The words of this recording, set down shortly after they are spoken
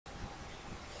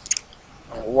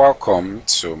Welcome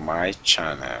to my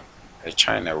channel, a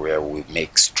channel where we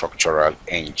make structural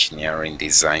engineering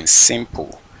design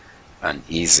simple and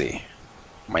easy.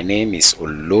 My name is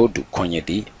Olodu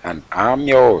Konyedi and I'm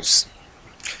yours.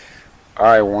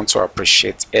 I want to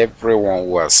appreciate everyone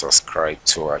who has subscribed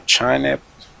to our channel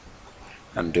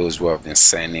and those who have been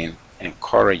sending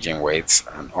encouraging words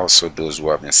and also those who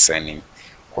have been sending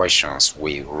questions.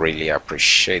 We really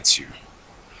appreciate you.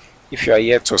 If you are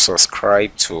yet to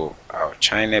subscribe to our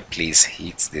channel, please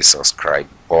hit the subscribe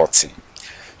button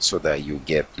so that you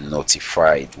get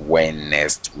notified when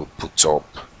next we put up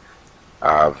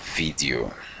our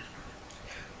video.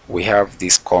 We have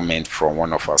this comment from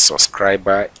one of our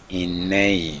subscribers,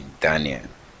 Inei Daniel.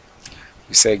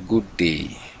 He said, "Good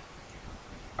day.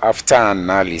 After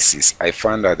analysis, I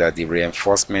found out that the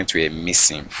reinforcement were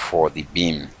missing for the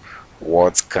beam.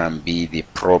 What can be the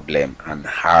problem and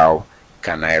how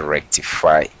can I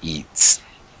rectify it?"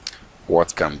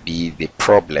 What can be the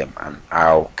problem and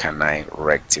how can I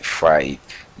rectify it?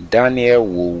 Daniel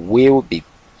will be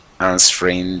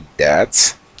answering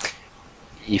that.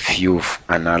 If you've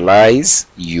analyzed,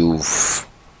 you've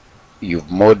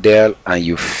modeled and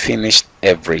you've finished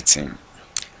everything,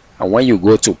 and when you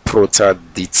go to prota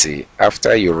detail,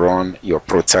 after you run your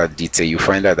prota detail, you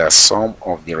find out that some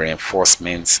of the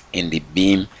reinforcements in the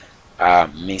beam are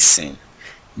missing.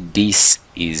 This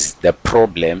is the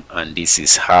problem and this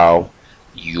is how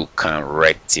you can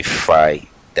rectify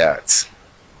that.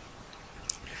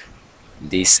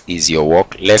 This is your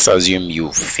work. Let's assume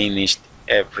you've finished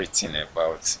everything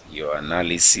about your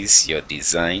analysis, your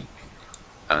design,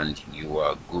 and you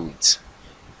are good.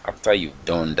 After you've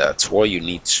done that, what you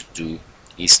need to do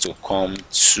is to come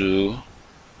to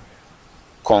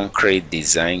concrete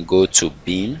design, go to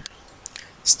beam,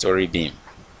 story beam.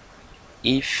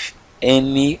 If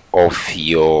any of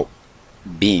your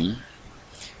beam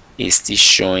is still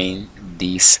showing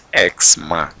these X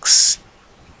marks,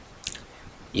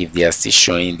 if they are still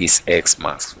showing these X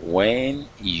marks, when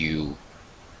you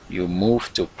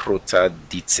move to prota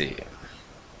detail,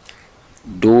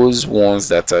 those ones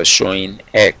that are showing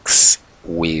X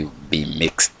will be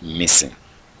missing.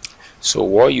 So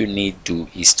what you need to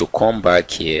do is to come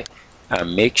back here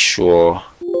and make sure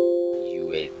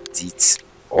you edit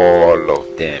all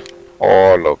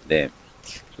of them,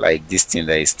 like this thing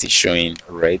that is still showing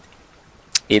red.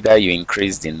 Either you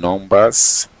increase the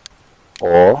numbers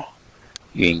or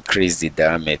you increase the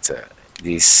diameter.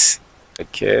 This,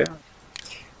 okay,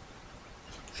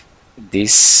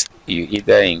 this you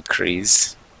either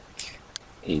increase,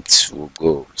 it will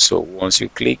go. So once you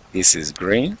click, this is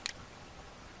green,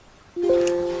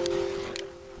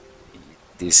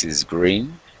 this is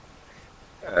green.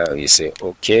 You say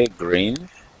okay, green.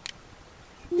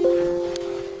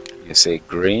 You say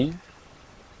green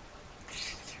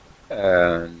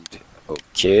and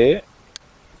okay,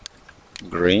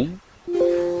 green.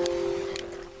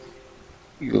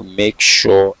 You make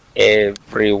sure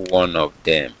every one of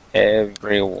them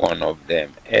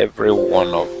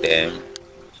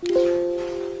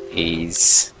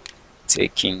is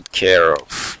taken care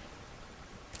of.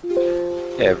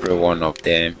 Every one of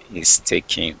them is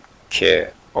taken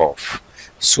care of.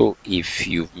 So if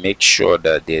you make sure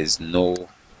that there's no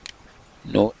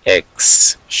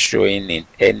X showing in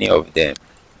any of them,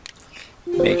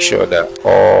 make sure that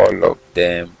all of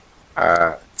them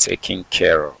are taken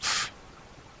care of.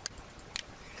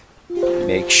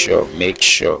 Make sure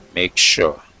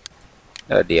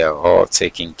that they are all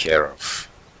taken care of.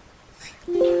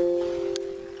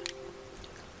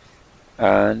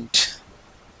 And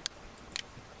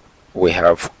we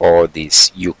have all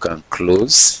this. You can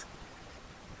close.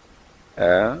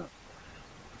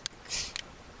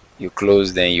 You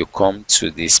close, then you come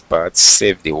to this part,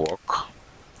 save the work,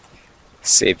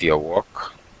 save your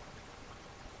work.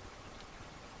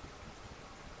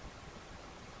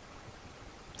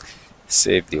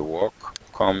 Save the work,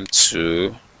 come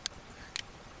to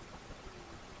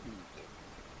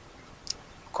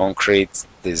concrete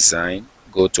design,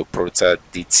 go to prota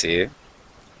detail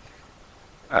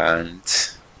and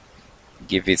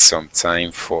give it some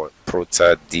time for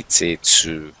prota detail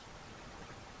to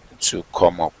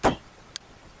come up.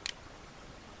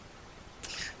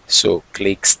 So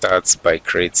click start by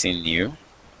creating new,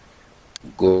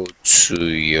 go to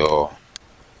your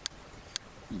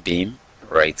beam,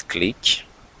 right click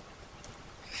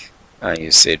and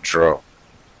you say draw,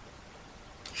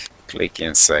 click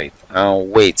inside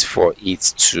and wait for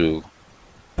it to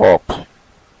pop.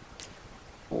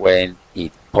 When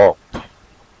it pop,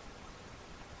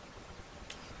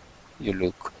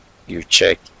 you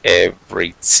check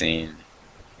everything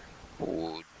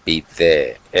would be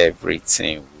there,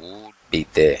 everything would be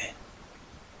there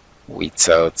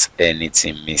without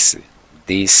anything missing.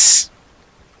 This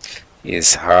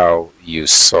is how you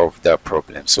solve that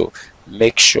problem. So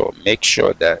make sure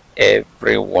that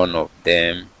every one of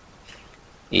them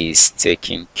is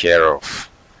taken care of.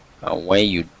 And when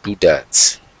you do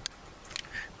that,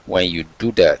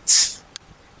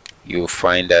 you'll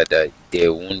find out that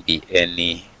there won't be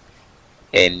anything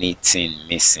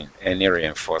missing, any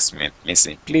reinforcement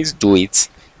missing. Please do it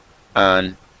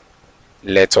and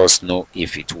let us know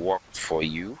if it worked for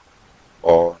you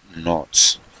or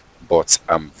not. But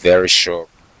I'm very sure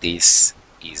this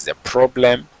is the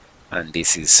problem and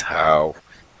this is how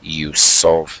you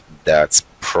solve that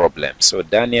problem. So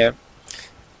Daniel,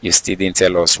 you still didn't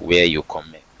tell us where you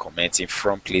commenting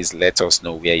from. Please let us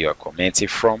know where you are commenting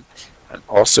from. And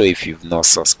also, if you've not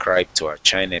subscribed to our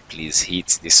channel, please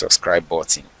hit the subscribe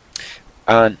button.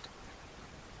 And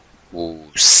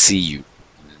we'll see you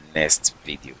in the next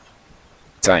video.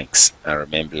 Thanks and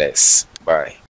remain blessed. Bye.